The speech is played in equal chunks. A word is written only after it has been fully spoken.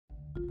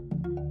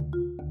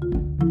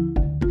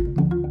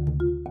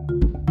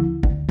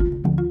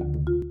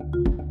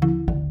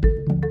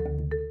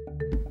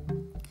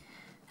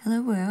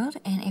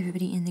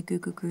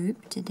Google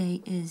group.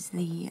 Today is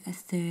the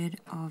 3rd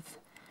of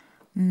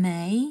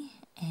May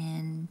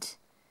and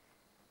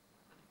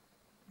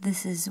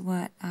this is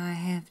what I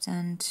have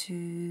done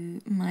to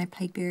my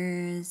plague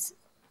bearers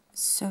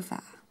so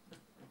far.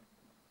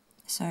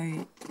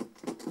 So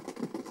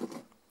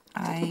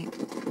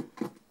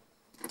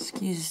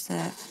excuse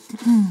the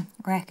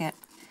racket,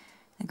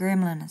 the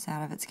gremlin is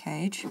out of its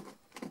cage.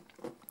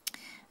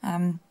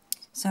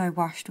 So I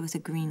washed with a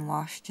green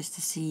wash just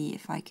to see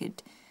if I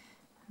could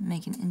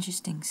make an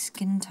interesting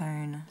skin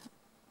tone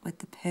with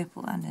the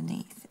purple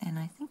underneath, and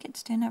I think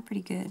it's turned out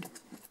pretty good.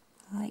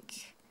 I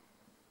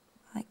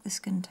like the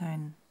skin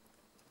tone.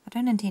 I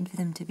don't intend for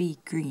them to be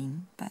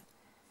green, but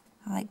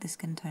I like the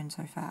skin tone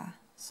so far.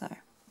 So,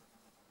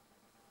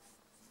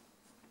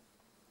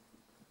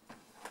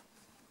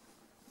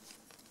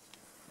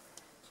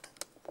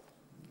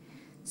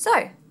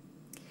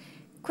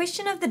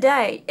 question of the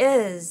day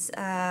is,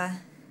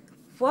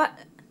 what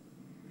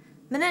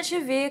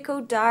miniature vehicle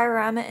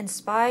diorama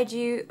inspired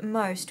you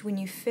most when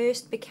you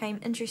first became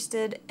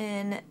interested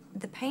in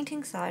the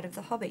painting side of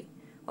the hobby?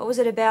 What was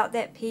it about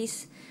that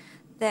piece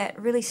that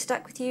really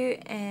stuck with you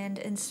and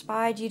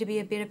inspired you to be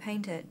a better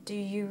painter? Do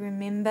you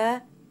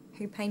remember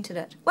who painted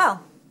it?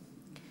 Well,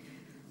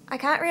 I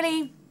can't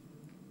really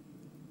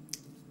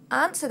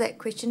answer that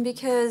question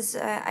because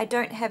I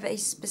don't have a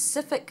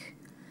specific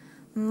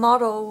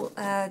model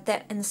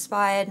that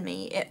inspired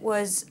me. It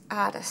was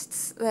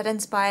artists that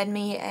inspired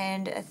me,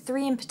 and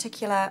 3 in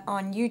particular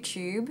on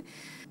YouTube.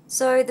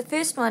 So the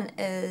first one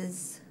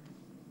is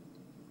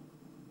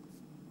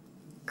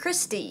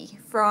Christy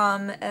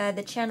from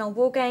the channel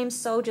War Games,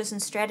 Soldiers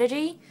and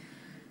Strategy.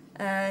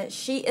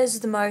 She is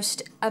the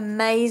most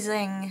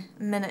amazing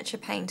miniature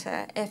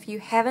painter. If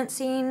you haven't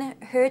seen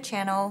her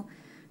channel,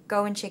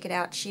 go and check it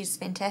out. She's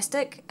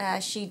fantastic.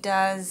 She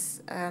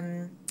does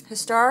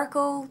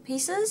historical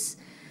pieces,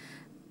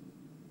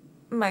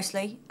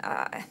 mostly.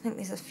 I think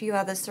there's a few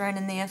others thrown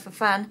in there for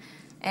fun,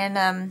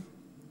 and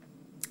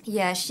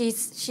yeah,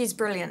 she's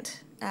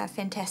brilliant,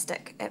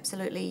 fantastic,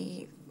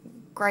 absolutely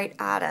great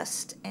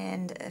artist.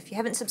 And if you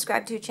haven't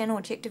subscribed to her channel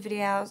or checked her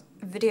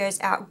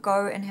videos out,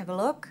 go and have a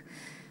look.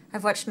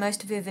 I've watched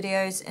most of her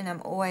videos and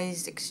I'm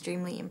always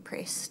extremely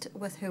impressed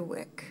with her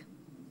work.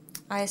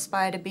 I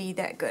aspire to be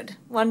that good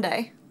one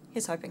day.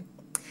 Here's hoping.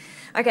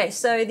 Okay,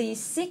 so the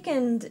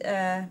second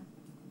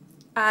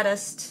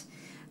artist,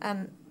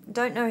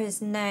 don't know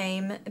his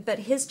name, but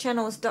his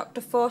channel is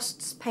Dr.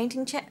 Faust's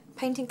Painting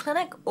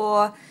Clinic,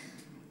 or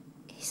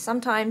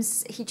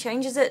sometimes he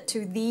changes it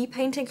to The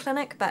Painting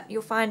Clinic, but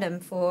you'll find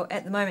him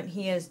at the moment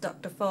he is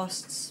Dr.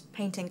 Faust's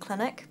Painting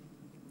Clinic.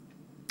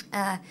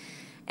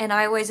 And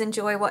I always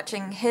enjoy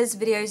watching his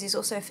videos. He's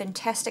also a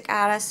fantastic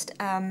artist.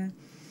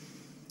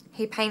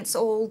 He paints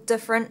all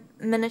different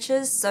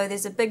miniatures, so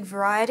there's a big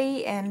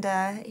variety, and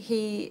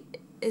he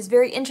is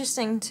very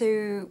interesting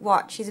to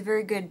watch. He's a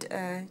very good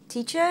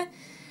teacher,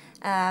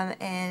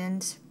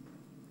 and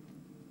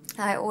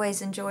I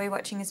always enjoy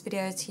watching his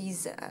videos.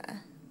 He's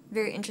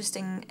very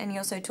interesting, and he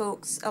also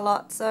talks a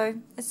lot, so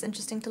it's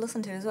interesting to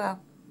listen to as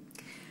well.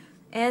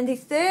 And the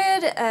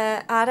third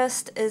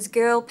artist is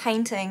Girl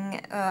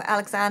Painting,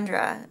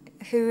 Alexandra,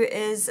 who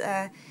is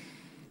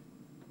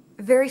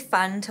very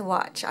fun to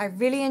watch. I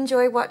really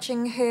enjoy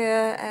watching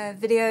her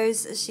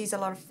videos. She's a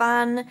lot of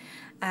fun.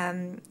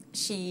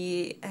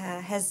 She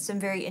has some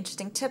very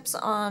interesting tips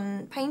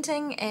on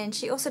painting, and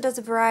she also does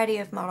a variety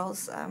of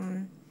models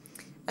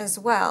as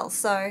well.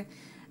 So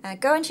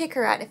go and check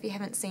her out if you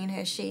haven't seen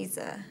her.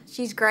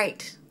 She's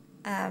great.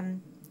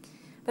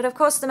 But of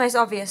course the most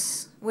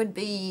obvious would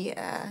be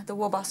the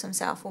Warboss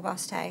himself,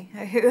 Warbosstae,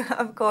 who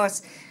of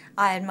course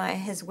I admire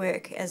his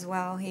work as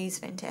well. He's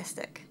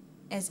fantastic,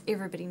 as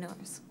everybody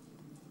knows.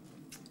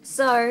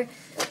 So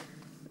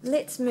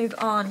let's move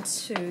on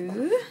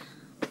to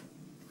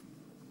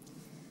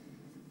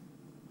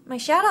my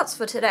shoutouts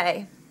for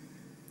today.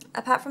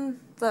 Apart from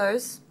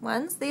those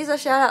ones, these are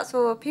shoutouts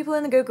for people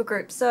in the Google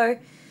group. So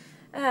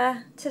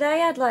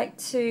today I'd like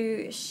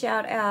to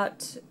shout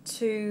out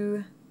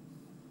to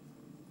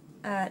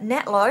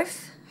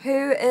Natloaf,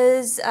 who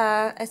is,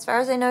 as far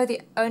as I know,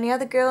 the only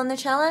other girl in the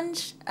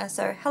challenge.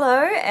 So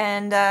hello,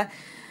 and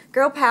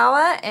girl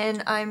power,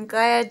 and I'm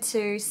glad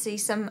to see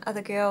some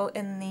other girl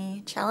in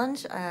the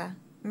challenge. I'm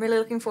really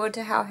looking forward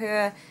to how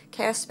her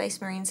Chaos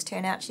Space Marines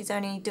turn out. She's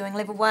only doing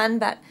level 1,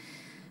 but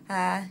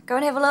go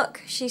and have a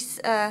look. She's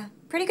a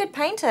pretty good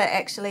painter,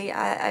 actually.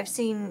 I've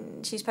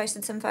seen she's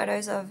posted some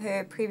photos of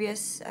her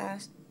previous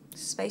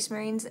Space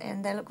Marines,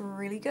 and they look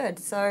really good,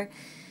 so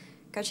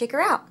go check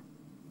her out.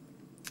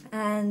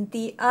 And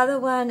the other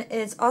one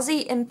is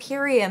Aussie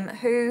Imperium,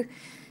 who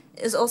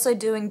is also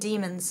doing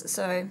demons,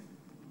 so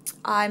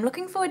I'm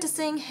looking forward to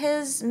seeing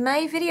his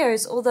May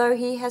videos, although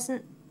he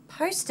hasn't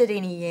posted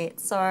any yet.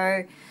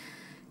 So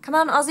come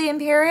on, Aussie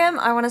Imperium,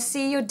 I want to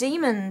see your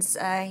demons.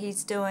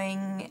 He's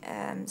doing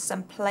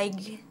some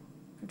plague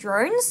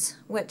drones,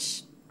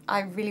 which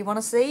I really want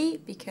to see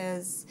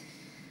because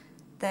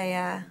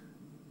they're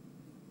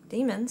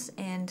demons,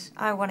 and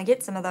I want to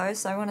get some of those,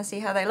 so I want to see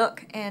how they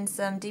look, and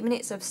some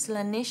demonettes of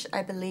Slanesh,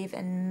 I believe,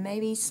 and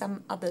maybe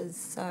some others,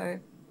 so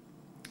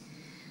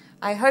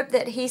I hope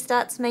that he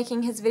starts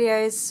making his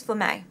videos for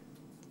May.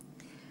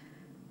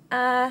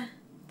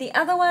 The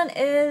other one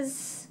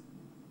is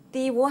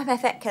the Warhammer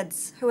Fat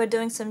Kids, who are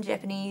doing some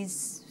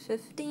Japanese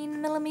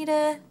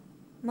 15mm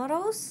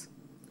models,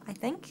 I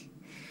think,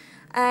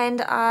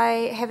 and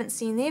I haven't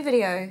seen their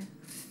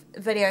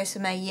videos for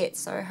May yet,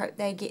 so I hope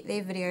they get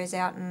their videos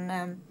out,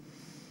 and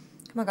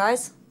come on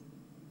guys,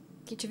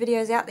 get your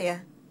videos out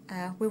there.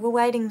 We were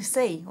waiting to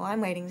see, or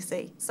I'm waiting to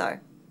see, so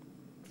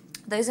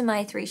those are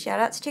my 3 shout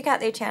outs. Check out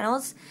their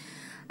channels,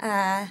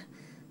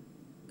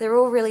 they're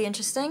all really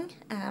interesting.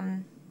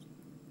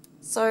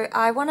 So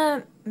I want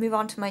to move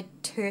on to my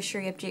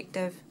tertiary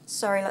objective.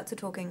 Sorry, lots of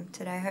talking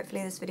today.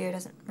 Hopefully this video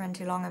doesn't run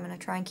too long. I'm going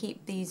to try and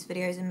keep these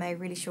videos in May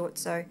really short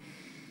so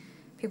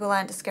people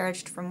aren't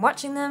discouraged from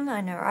watching them.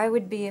 I know I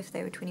would be if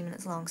they were 20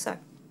 minutes long. So,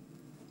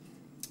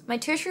 my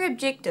tertiary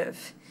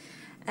objective,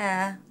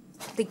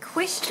 the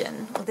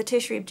question, or the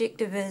tertiary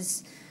objective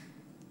is,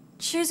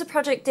 choose a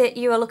project that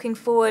you are looking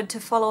forward to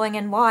following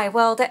and why.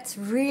 Well, that's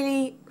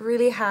really,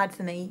 really hard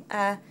for me.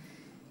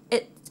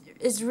 It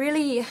is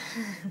really...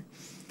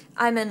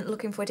 I'm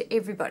looking forward to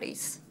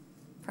everybody's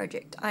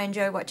project. I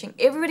enjoy watching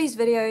everybody's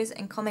videos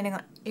and commenting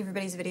on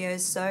everybody's videos,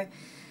 so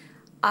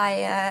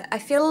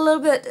I feel a little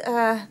bit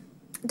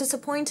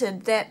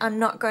disappointed that I'm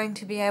not going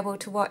to be able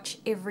to watch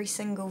every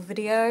single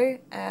video,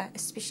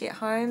 especially at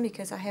home,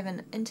 because I have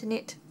an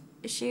internet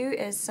issue,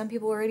 as some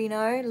people already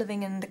know,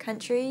 living in the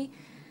country,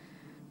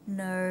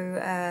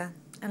 no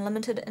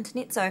unlimited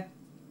internet, so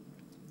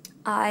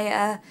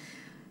I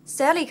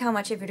sadly can't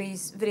watch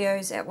everybody's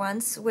videos at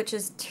once, which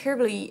is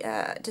terribly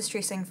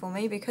distressing for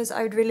me, because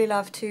I would really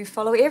love to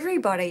follow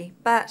everybody,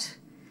 but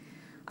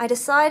I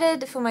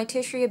decided for my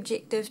tertiary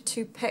objective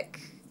to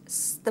pick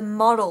the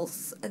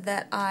models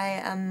that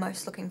I am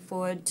most looking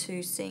forward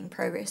to seeing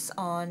progress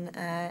on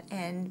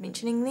and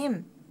mentioning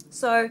them.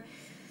 So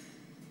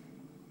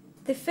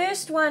the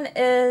first one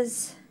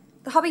is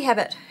the Hobby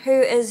Habit, who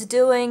is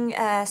doing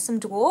some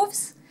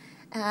dwarves.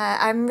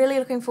 I'm really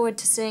looking forward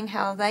to seeing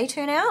how they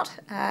turn out.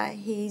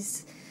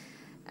 He's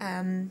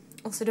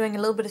also doing a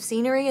little bit of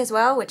scenery as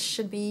well, which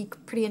should be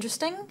pretty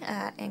interesting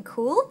and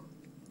cool.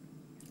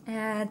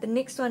 The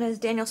next one is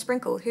Daniel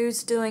Sprinkle,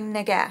 who's doing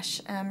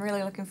Nagash. I'm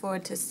really looking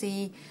forward to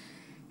see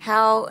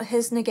how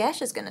his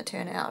Nagash is going to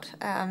turn out.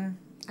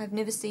 I've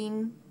never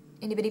seen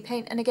anybody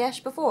paint a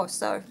Nagash before,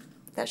 so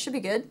that should be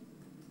good.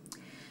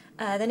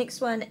 The next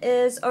one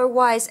is Oh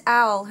Wise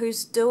Owl,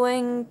 who's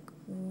doing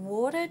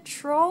water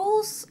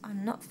trolls.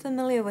 I'm not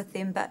familiar with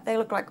them, but they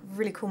look like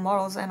really cool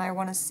models, and I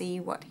want to see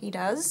what he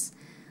does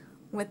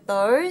with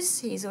those.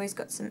 He's always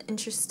got some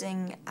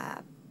interesting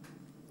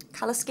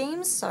colour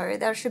schemes, so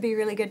that should be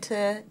really good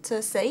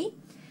to see.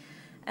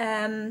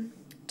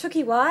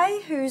 Tookie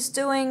Y, who's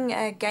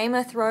doing Game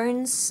of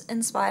Thrones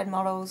inspired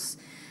models,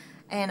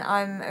 and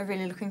I'm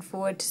really looking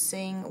forward to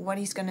seeing what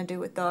he's going to do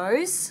with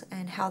those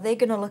and how they're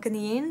going to look in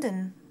the end,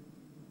 and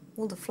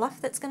all the fluff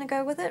that's going to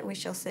go with it. We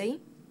shall see.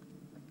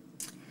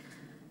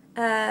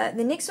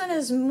 The next one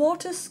is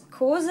Mortis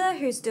Causa,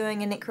 who's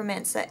doing a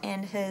Necromancer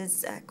and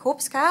his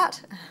Corpse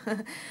Cart.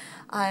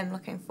 I'm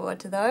looking forward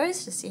to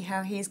those, to see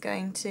how he's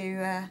going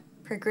to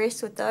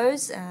progress with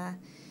those,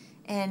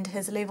 and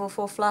his level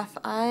 4 fluff.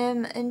 I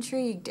am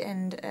intrigued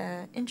and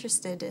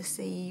interested to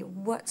see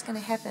what's going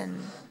to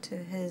happen to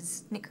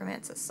his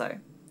Necromancer. So,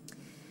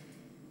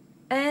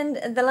 and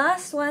the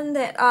last one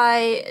that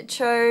I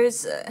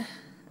chose,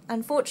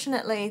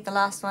 unfortunately the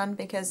last one,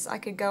 because I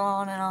could go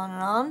on and on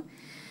and on,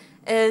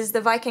 is the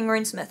Viking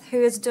Runesmith,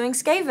 who is doing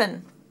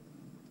Skaven.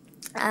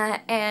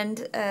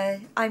 And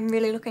I'm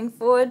really looking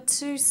forward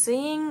to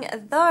seeing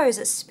those,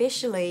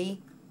 especially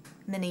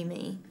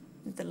Mini-Me,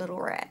 the little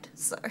rat.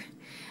 So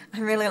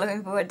I'm really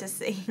looking forward to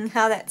seeing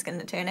how that's going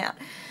to turn out.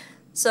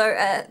 So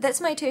that's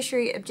my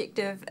tertiary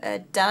objective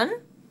done.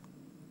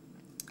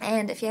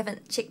 And if you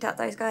haven't checked out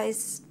those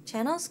guys'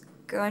 channels,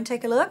 go and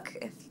take a look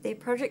if their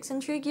projects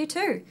intrigue you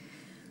too.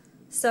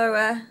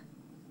 So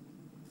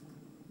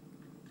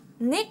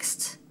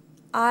next,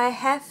 I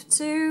have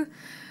to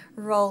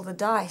roll the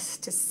dice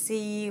to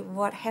see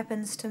what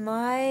happens to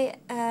my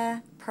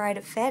pride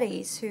of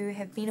fatties who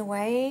have been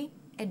away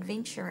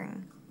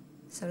adventuring.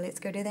 So let's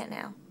go do that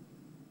now.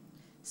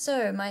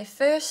 So my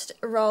first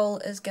roll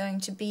is going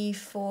to be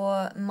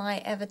for my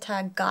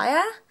avatar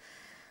Gaia.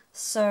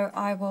 So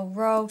I will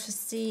roll to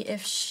see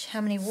if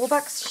how many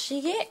warbucks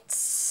she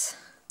gets.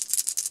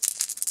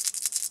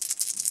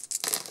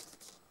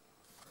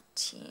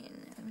 10,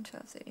 11,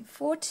 12, 13,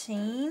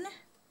 14.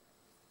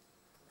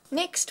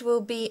 Next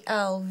will be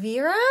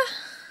Elvira.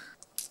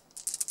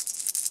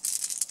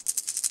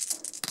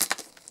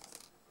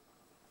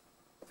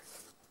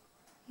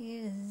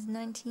 Here's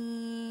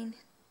 19,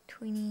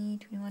 20,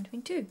 21,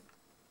 22.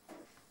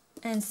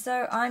 And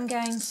so I'm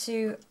going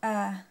to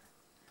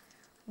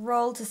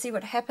roll to see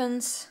what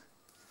happens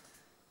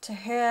to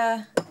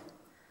her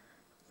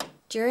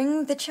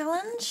during the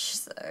challenge.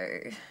 So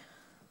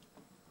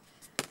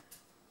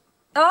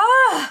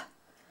Ah!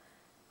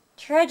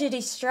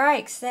 Tragedy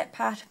strikes. That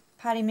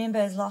party member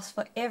is lost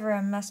forever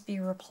and must be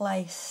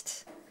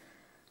replaced.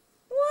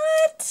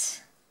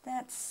 What?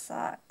 That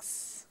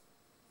sucks.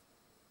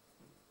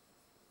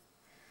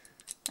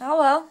 Oh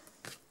well.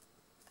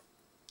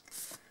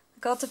 The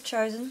gods have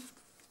chosen.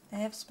 They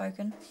have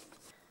spoken.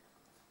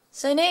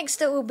 So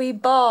next it will be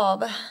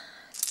Bob.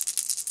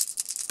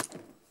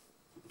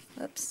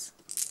 Oops.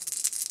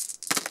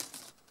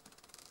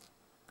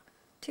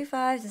 2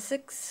 5s, a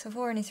 6, a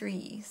 4, and a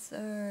 3.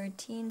 So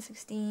 10,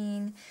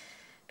 16,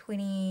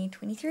 20,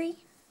 23.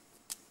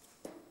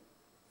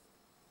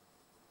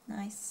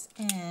 Nice.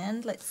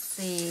 And let's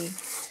see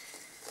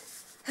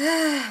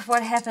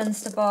what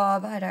happens to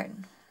Bob. I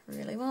don't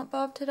really want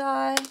Bob to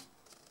die.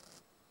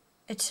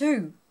 A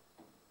 2.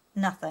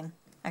 Nothing.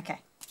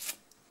 Okay.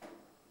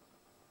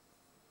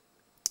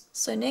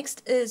 So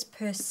next is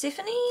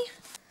Persephone.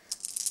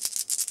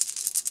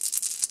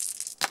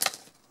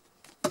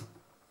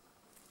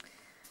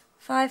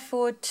 5,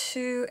 4,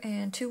 2,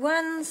 and 2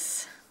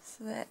 1s.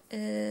 So that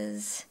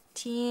is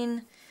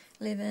 10,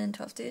 11,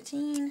 12,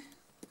 13.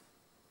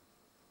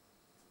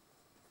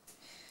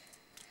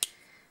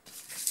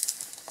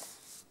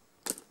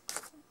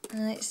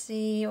 And let's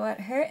see what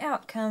her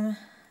outcome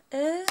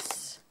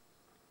is.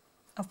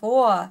 A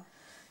 4.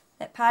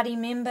 That party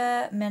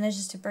member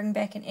manages to bring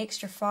back an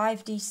extra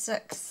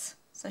 5d6.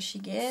 So she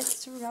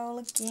gets to roll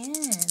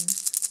again.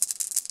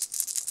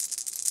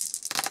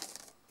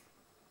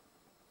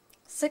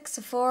 6,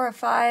 a 4, a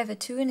 5, a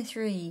 2, and a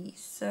 3.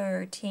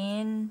 So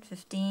 10,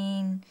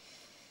 15,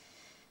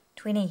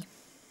 20.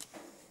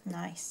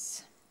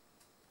 Nice.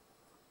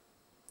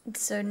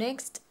 So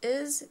next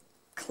is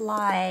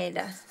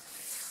Clyde.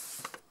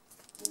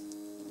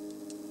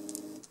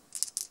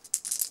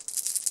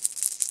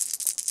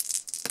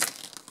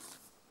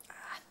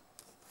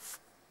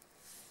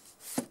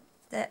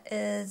 That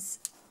is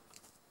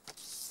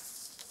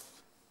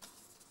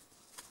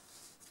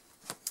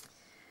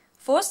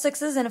 4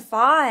 6s and a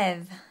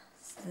 5.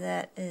 So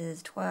that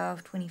is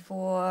 12,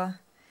 24,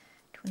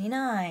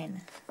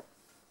 29.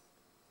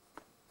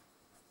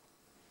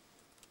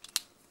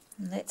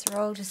 And let's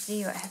roll to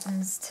see what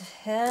happens to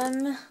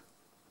him.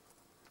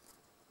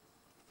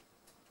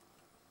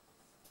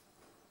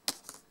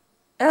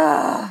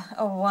 Ugh,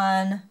 a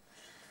 1.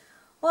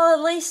 Well,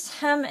 at least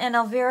him and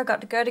Elvira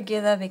got to go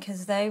together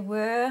because they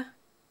were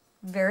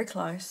very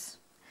close.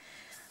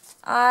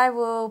 I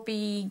will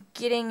be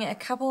getting a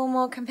couple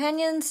more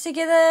companions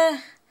together,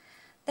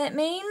 that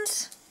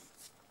means.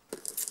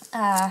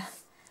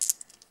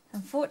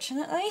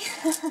 Unfortunately.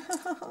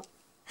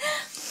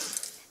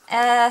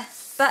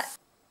 But,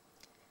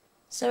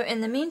 so in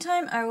the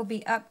meantime, I will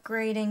be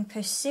upgrading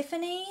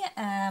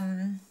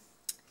Persephone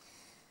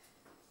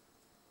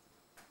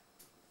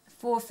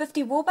for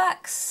 50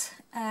 warbucks.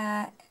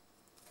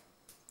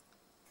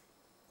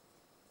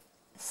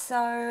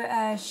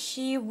 So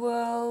she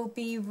will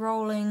be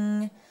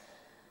rolling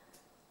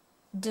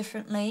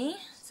differently.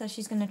 So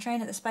she's going to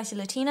train at the Spicy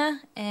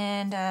Latina,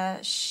 and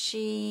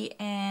she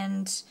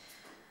and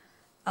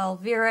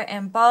Elvira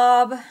and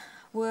Bob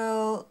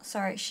will,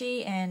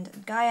 she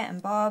and Gaia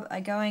and Bob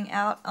are going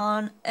out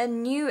on a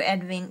new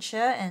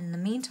adventure. In the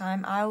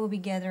meantime, I will be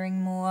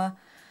gathering more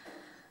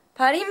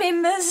party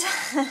members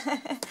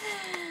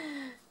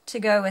to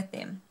go with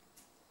them.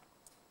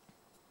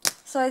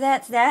 So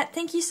that's that.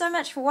 Thank you so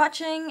much for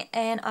watching,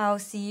 and I'll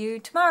see you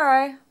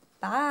tomorrow.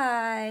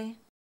 Bye.